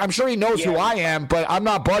 Because I'm sure he knows who I am, but I'm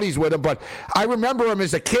not buddies with him. But I remember him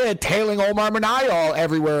as a kid tailing Omar Minaya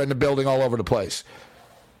everywhere in the building, all over the place.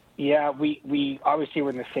 Yeah, we obviously were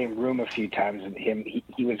in the same room a few times, and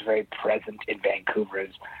he was very present in Vancouver.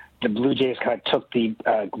 The Blue Jays kind of took the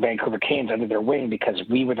Vancouver Canes under their wing because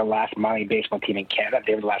we were the last minor league baseball team in Canada.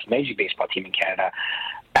 They were the last Major League Baseball team in Canada.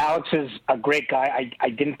 Alex is a great guy. I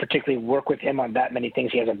didn't particularly work with him on that many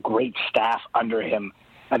things. He has a great staff under him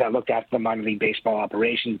that looked after the minor league baseball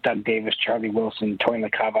operations. Doug Davis, Charlie Wilson, Tony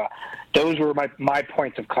LaCava. Those were my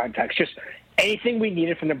points of contact. Just anything we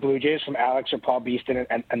needed from the Blue Jays, from Alex or Paul Beeston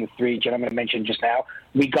and the three gentlemen I mentioned just now,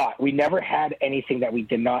 we got. We never had anything that we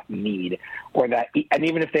did not need, and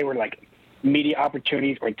even if they were like media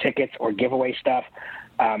opportunities or tickets or giveaway stuff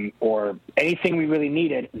or anything we really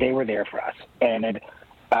needed, they were there for us. And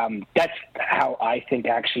that's how I think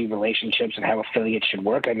actually relationships and how affiliates should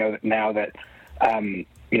work. I know that now that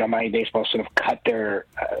minor league baseball sort of cut their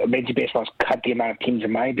Major League Baseball's cut the amount of teams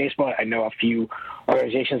in minor league baseball. I know a few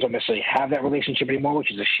organizations don't necessarily have that relationship anymore,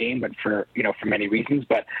 which is a shame, but for many reasons.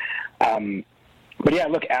 But yeah,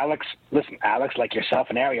 look, Alex, like yourself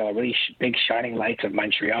and Ariel, are really big shining lights of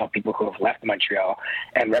Montreal, people who have left Montreal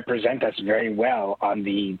and represent us very well on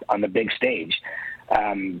the big stage.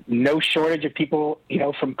 No shortage of people,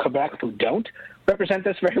 from Quebec who don't represent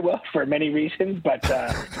us very well for many reasons, but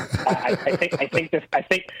I think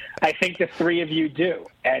the three of you do.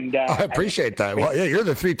 And I appreciate that. Well, yeah, you're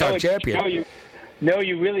the three-time champion. You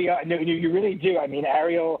really are. No, you really do. I mean,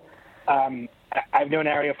 Ariel. I've known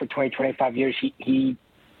Ariel for 25 years. He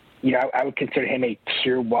I would consider him a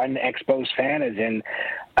tier 1 Expos fan, as in,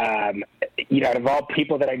 out of all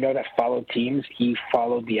people that I know that follow teams, he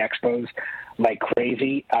followed the Expos like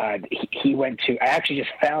crazy. He went to, I actually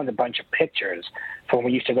just found a bunch of pictures from when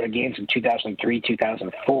we used to go to games in 2003,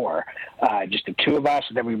 2004, just the two of us,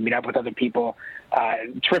 and then we meet up with other people.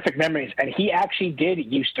 Terrific memories. And he actually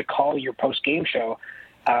used to call your post-game show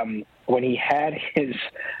when he had his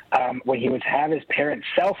parents'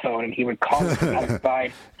 cell phone, and he would call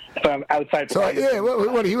from outside. So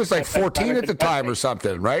what he was like 14 at the time or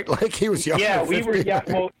something, right? Like he was young. Yeah, we were. Yeah,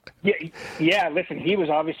 well, yeah. Listen, he was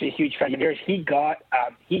obviously a huge fan of yours. He got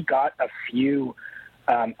a few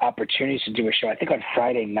opportunities to do a show. I think on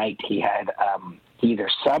Friday night he had he either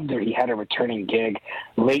subbed or he had a returning gig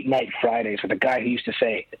late night Fridays with a guy who used to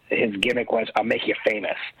say his gimmick was "I'll make you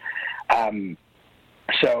famous."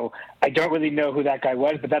 So I don't really know who that guy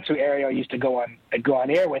was, but that's who Ariel used to go on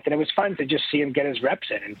air with, and it was fun to just see him get his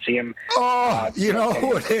reps in and see him. Oh, you know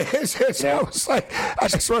who it is? I was like, I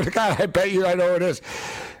swear to God, I bet you I know who it is.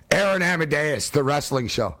 Aaron Amadeus, the wrestling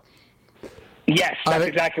show. Yes, that's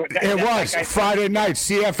exactly what it was. Friday night,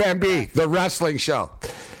 CFMB, the wrestling show.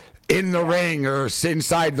 In the ring or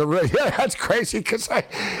inside the ring. Yeah, that's crazy because I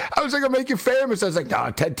was like, I'll make you famous. I was like, no,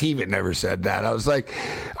 Ted Teevan never said that. I'm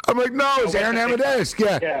like, no, it's Aaron Amadeus.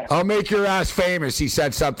 Yeah, I'll make your ass famous. He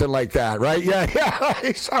said something like that, right? Yeah.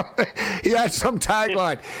 He had some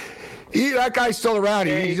tagline. That guy's still around.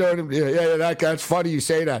 That's funny you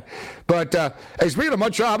say that. But hey, speaking of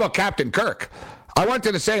Montreal, how about Captain Kirk? I went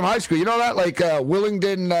to the same high school. You know that? Like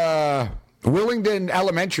Willingdon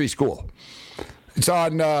Elementary School. It's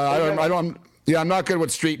on, I'm not good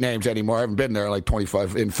with street names anymore. I haven't been there like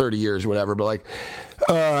 30 years or whatever, but like,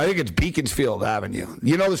 I think it's Beaconsfield Avenue.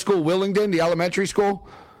 You know the school, Willingdon, the elementary school?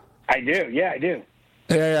 I do. Yeah, I do.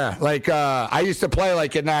 Yeah. Like, I used to play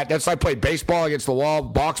like in that. I played baseball against the wall,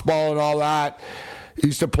 box ball and all that.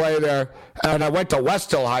 Used to play there. And I went to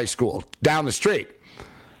West Hill High School down the street.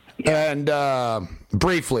 And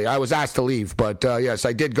briefly, I was asked to leave, but yes,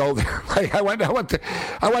 I did go there. Like, I went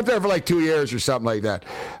there for like 2 years or something like that.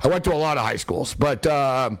 I went to a lot of high schools, but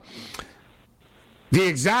the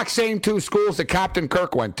exact same two schools that Captain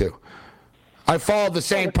Kirk went to. I followed the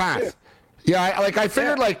same path. Yeah, I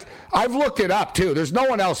figured like I've looked it up too. There's no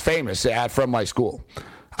one else famous from my school.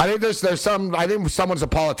 I think there's some. I think someone's a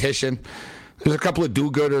politician. There's a couple of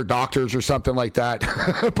do-gooder doctors or something like that.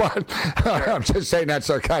 But I'm just saying that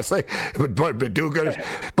sarcastically. But do-gooders.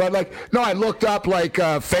 But, like, no, I looked up, like,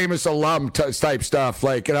 famous alum type stuff.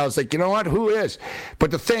 Like, and I was like, you know what? Who is?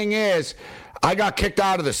 But the thing is, I got kicked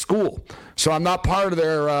out of the school. So I'm not part of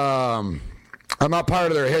their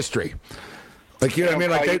history. Like, you know what I mean?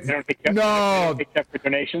 Like,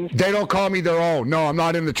 they don't call me their own. No, I'm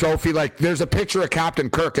not in the trophy. Like, there's a picture of Captain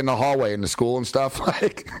Kirk in the hallway in the school and stuff.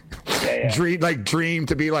 Like, dream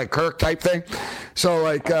to be like Kirk type thing. So,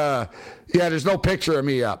 like, there's no picture of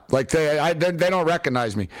me up. Like, they don't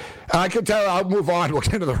recognize me. I can tell. I'll move on. We'll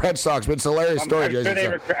get into the Red Sox, but it's a hilarious story.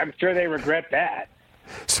 I'm sure they regret that.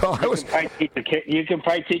 So you can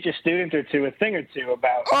probably teach a student or two a thing or two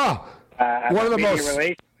about one of the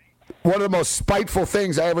most. one of the most spiteful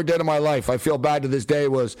things I ever did in my life, I feel bad to this day,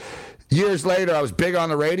 was years later, I was big on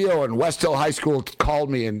the radio, and West Hill High School called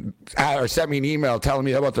me or sent me an email telling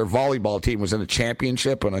me about their volleyball team was in a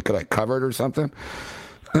championship, and could I cover it or something?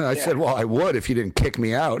 And I said, well, I would if you didn't kick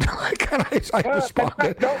me out. I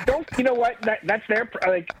responded. Don't, you know what? That's their,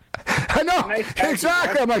 I know,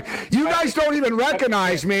 exactly. I'm like, you guys don't even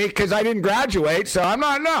recognize me because I didn't graduate, so I'm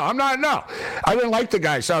not. I didn't like the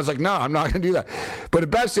guy, so I was like, no, I'm not going to do that. But the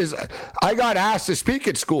best is I got asked to speak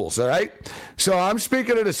at schools, all right? So I'm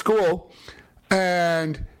speaking at a school,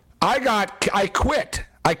 and I quit.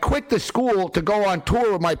 I quit the school to go on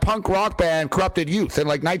tour with my punk rock band, Corrupted Youth, in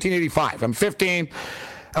like 1985. I'm 15.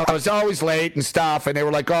 I was always late and stuff, and they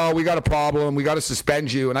were like, oh, we got a problem. We got to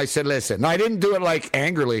suspend you. And I said, listen. And I didn't do it like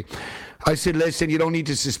angrily. I said, listen, you don't need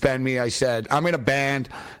to suspend me. I said, I'm in a band,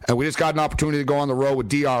 and we just got an opportunity to go on the road with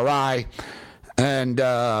DRI. And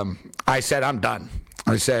I said, I'm done.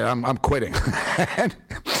 I said, I'm quitting.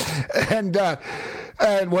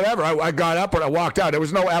 And whatever, I got up and I walked out. There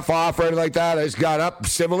was no F off or anything like that. I just got up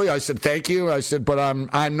civilly. I said, thank you. I said, but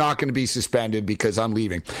I'm not going to be suspended because I'm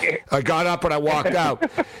leaving. I got up and I walked out.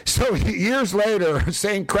 So years later,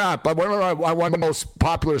 same crap. I won the most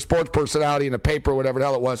popular sports personality in the paper, whatever the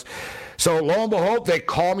hell it was. So lo and behold, they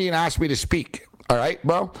call me and ask me to speak. All right,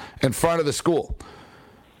 bro, in front of the school.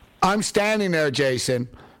 I'm standing there, Jason.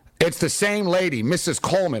 It's the same lady, Mrs.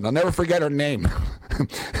 Coleman. I'll never forget her name.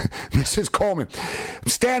 Mrs. Coleman. I'm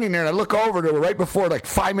standing there, and I look over to her right before, like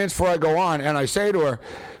 5 minutes before I go on, and I say to her,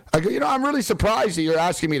 I go, I'm really surprised that you're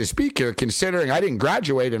asking me to speak here, considering I didn't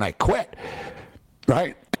graduate and I quit.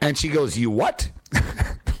 Right? And she goes, you what?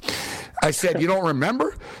 I said, you don't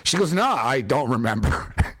remember? She goes, no, I don't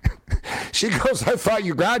remember. She goes, I thought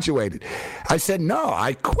you graduated. I said, no,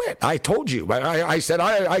 I quit. I told you. I said,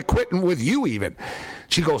 I quit with you even.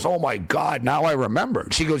 She goes, oh, my God, now I remember.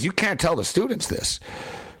 She goes, you can't tell the students this.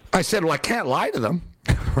 I said, well, I can't lie to them,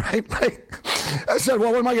 right? I said,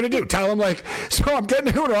 well, what am I going to do? Tell them, so I'm getting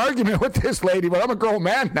into an argument with this lady, but I'm a grown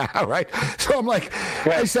man now, right? So I'm like,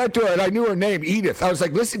 I said to her, and I knew her name, Edith. I was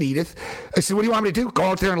like, listen, Edith. I said, what do you want me to do? Go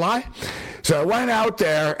out there and lie? So I went out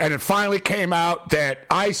there, and it finally came out that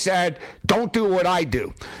I said, don't do what I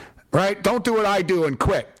do. Right? Don't do what I do and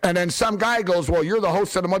quit. And then some guy goes, well, you're the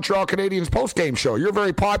host of the Montreal Canadiens post-game show. You're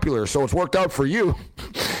very popular, so it's worked out for you.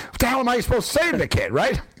 What the hell am I supposed to say to the kid,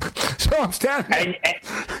 right? So I'm standing there.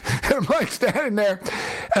 I'm standing there.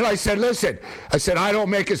 And I said, listen, I don't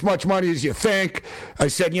make as much money as you think. I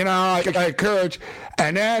said, I encourage.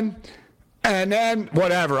 And then,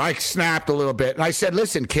 whatever, I snapped a little bit. And I said,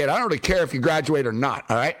 listen, kid, I don't really care if you graduate or not,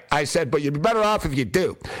 all right? I said, but you'd be better off if you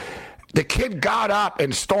do. The kid got up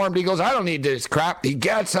and stormed. He goes, I don't need this crap. He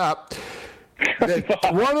gets up,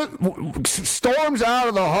 storms out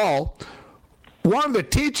of the hall. One of the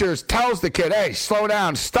teachers tells the kid, hey, slow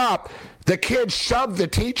down, stop. The kid shoved the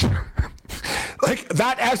teacher.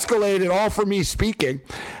 That escalated all for me speaking.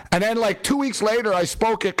 And then 2 weeks later, I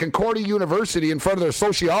spoke at Concordia University in front of their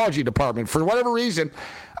sociology department. For whatever reason,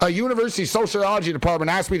 a university sociology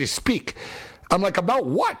department asked me to speak. I'm like, about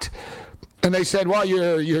what? And they said, well,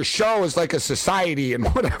 your show is like a society and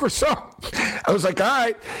whatever. So I was like, all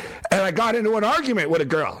right. And I got into an argument with a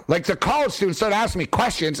girl. The college students started asking me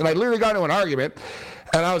questions, and I literally got into an argument.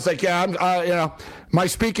 And I was like, yeah, my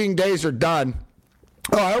speaking days are done.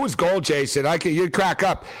 Oh, I was gold, Jason. You'd crack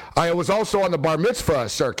up. I was also on the bar mitzvah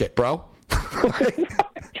circuit, bro.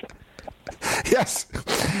 Yes.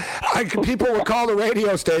 People would call the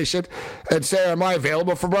radio station and say, am I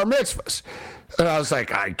available for bar mitzvahs? And I was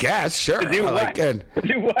like, I guess, sure. Do what?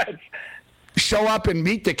 Do what? Show up and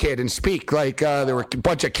meet the kid and speak. There were a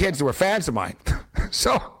bunch of kids that were fans of mine.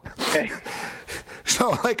 So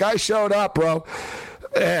I showed up, bro.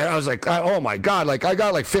 And I was like, oh, my God. I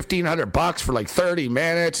got $1,500 for 30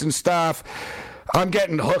 minutes and stuff. I'm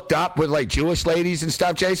getting hooked up with Jewish ladies and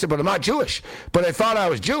stuff, Jason, but I'm not Jewish. But I thought I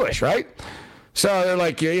was Jewish, right? So they're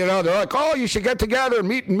like, they're like, oh, you should get together and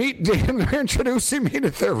meet. They're introducing me to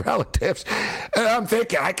their relatives. And I'm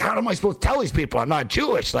thinking, how am I supposed to tell these people I'm not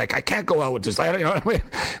Jewish? I can't go out with this. You know what I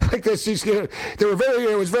mean? This, it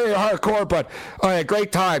was very hardcore, but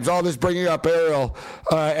great times. All this bringing up Ariel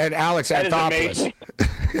and Alex Anthopoulos.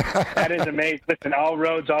 That is amazing. Listen, all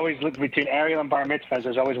roads always lead between Ariel and bar mitzvahs.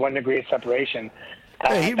 There's always 1 degree of separation.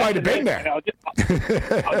 Hey, he might have been there.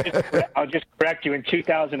 I'll just correct you. In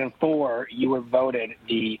 2004, you were voted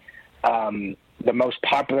the most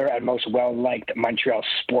popular and most well-liked Montreal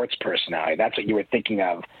sports personality. That's what you were thinking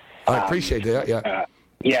of. I appreciate that. Yeah.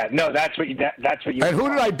 Yeah. No, that's what you. And who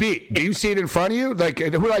did I beat? Do you see it in front of you? Who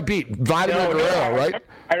did I beat? Vladimir Guerrero, right?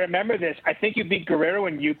 I remember this. I think you beat Guerrero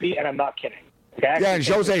and Yuppie, and I'm not kidding. Yeah, and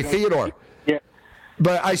Jose Theodore. Yeah.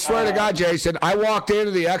 But I swear to God, Jason, I walked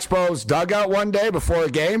into the Expos dugout one day before a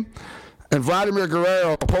game, and Vladimir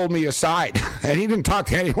Guerrero pulled me aside. And he didn't talk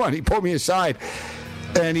to anyone. He pulled me aside,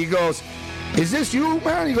 and he goes, "Is this you,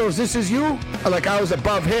 man?" He goes, "This is you?" Like I was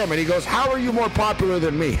above him. And he goes, "How are you more popular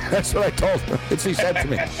than me?" That's what I told him. That's what he said to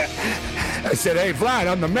me. I said, "Hey, Vlad,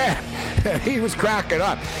 I'm the man." And he was cracking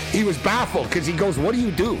up. He was baffled because he goes, "What do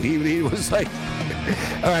you do?" He was like,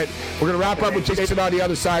 all right, we're going to wrap up with Jason on the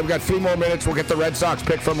other side. We've got 3 more minutes. We'll get the Red Sox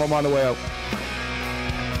pick from him on the way out.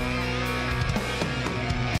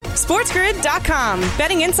 SportsGrid.com.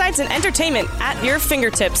 Betting insights and entertainment at your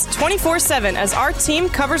fingertips 24/7 as our team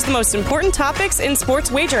covers the most important topics in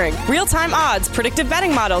sports wagering. Real-time odds, predictive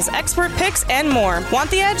betting models, expert picks, and more.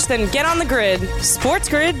 Want the edge? Then get on the grid.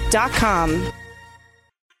 SportsGrid.com.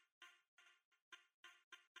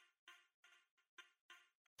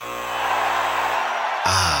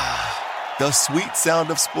 The sweet sound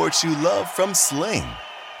of sports you love from Sling.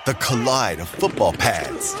 The collide of football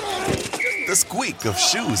pads. The squeak of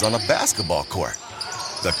shoes on a basketball court.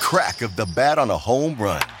 The crack of the bat on a home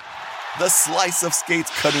run. The slice of skates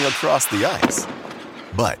cutting across the ice.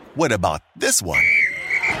 But what about this one?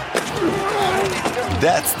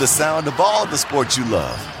 That's the sound of all the sports you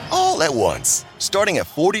love, all at once. Starting at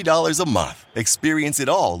 $40 a month. Experience it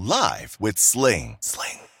all live with Sling.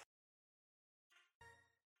 Sling.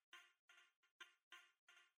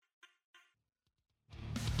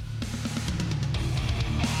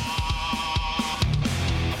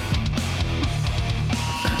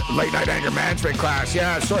 Late night anger management class.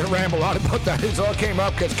 Yeah, I sort of ramble on about that. It all came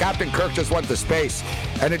up because Captain Kirk just went to space.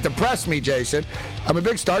 And it depressed me, Jason. I'm a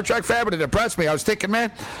big Star Trek fan, but it depressed me. I was thinking,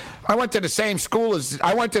 man, I went to the same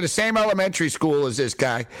elementary school as this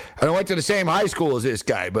guy. And I went to the same high school as this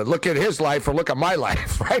guy. But look at his life or look at my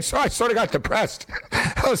life, right? So I sort of got depressed.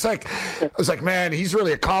 I was like, man, he's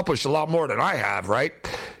really accomplished a lot more than I have, right?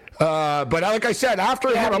 But like I said, after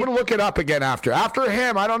him, I'm going to look it up again after. After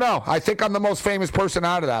him, I don't know. I think I'm the most famous person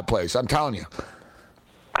out of that place. I'm telling you.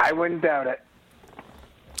 I wouldn't doubt it.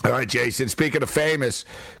 All right, Jason, speaking of famous,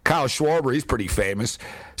 Kyle Schwarber, he's pretty famous.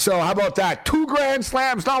 So how about that? 2 grand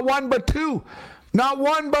slams, not one, but 2. Not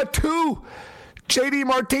one, but 2. J.D.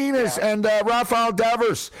 Martinez and Rafael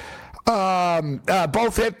Devers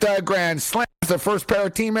both hit grand slams. The first pair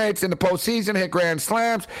of teammates in the postseason hit grand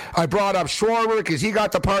slams. I brought up Schwarber because he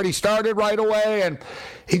got the party started right away, and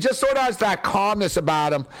he just sort of has that calmness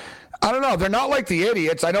about him. I don't know. They're not like the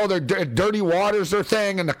idiots. I know they're dirty waters, their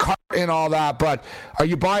thing, and the car and all that, but are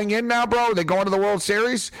you buying in now, bro? Are they going to the World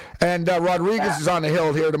Series? And Rodriguez is on the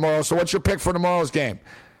hill here tomorrow, so what's your pick for tomorrow's game?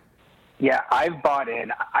 Yeah, I've bought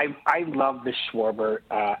in. I love the Schwarber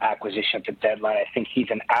acquisition at the deadline. I think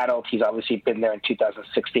he's an adult. He's obviously been there in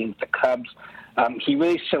 2016 with the Cubs. He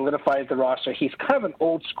really solidifies the roster. He's kind of an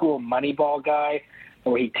old-school Moneyball guy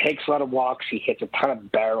where he takes a lot of walks. He hits a ton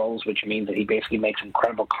of barrels, which means that he basically makes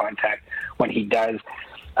incredible contact when he does.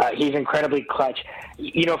 He's incredibly clutch.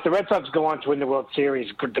 You know, if the Red Sox go on to win the World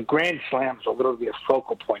Series, the Grand Slam's a little bit a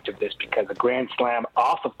focal point of this because the Grand Slam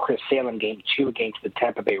off of Chris Sale in Game 2 against the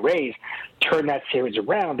Tampa Bay Rays turned that series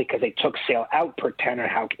around because they took Sale out, put Tanner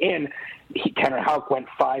Houck in. Tanner Houck went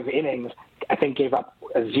 5 innings, I think gave up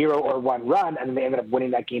a 0 or 1 run, and then they ended up winning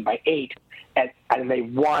that game by 8. And they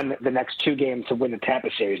won the next 2 games to win the Tampa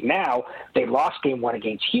series. Now, they lost Game 1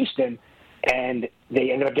 against Houston, and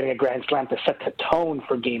they ended up getting a grand slam to set the tone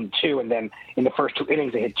for Game 2. And then in the first 2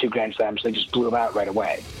 innings, they hit 2 grand slams. So they just blew them out right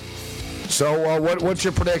away. So what's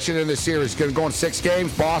your prediction in this series? Going to go in 6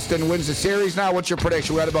 games. Boston wins the series now. What's your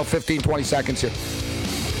prediction? We had about 15, 20 seconds here.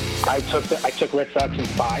 I took Red Sox in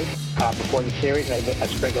 5 before the series. I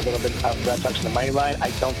sprinkled a little bit of Red Sox in the money line. I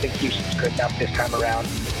don't think Houston's good enough this time around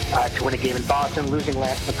to win a game in Boston. Losing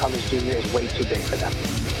Lance McCullers Jr. is way too big for them.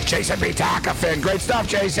 Jason B. Takafin. Great stuff,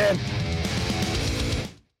 Jason.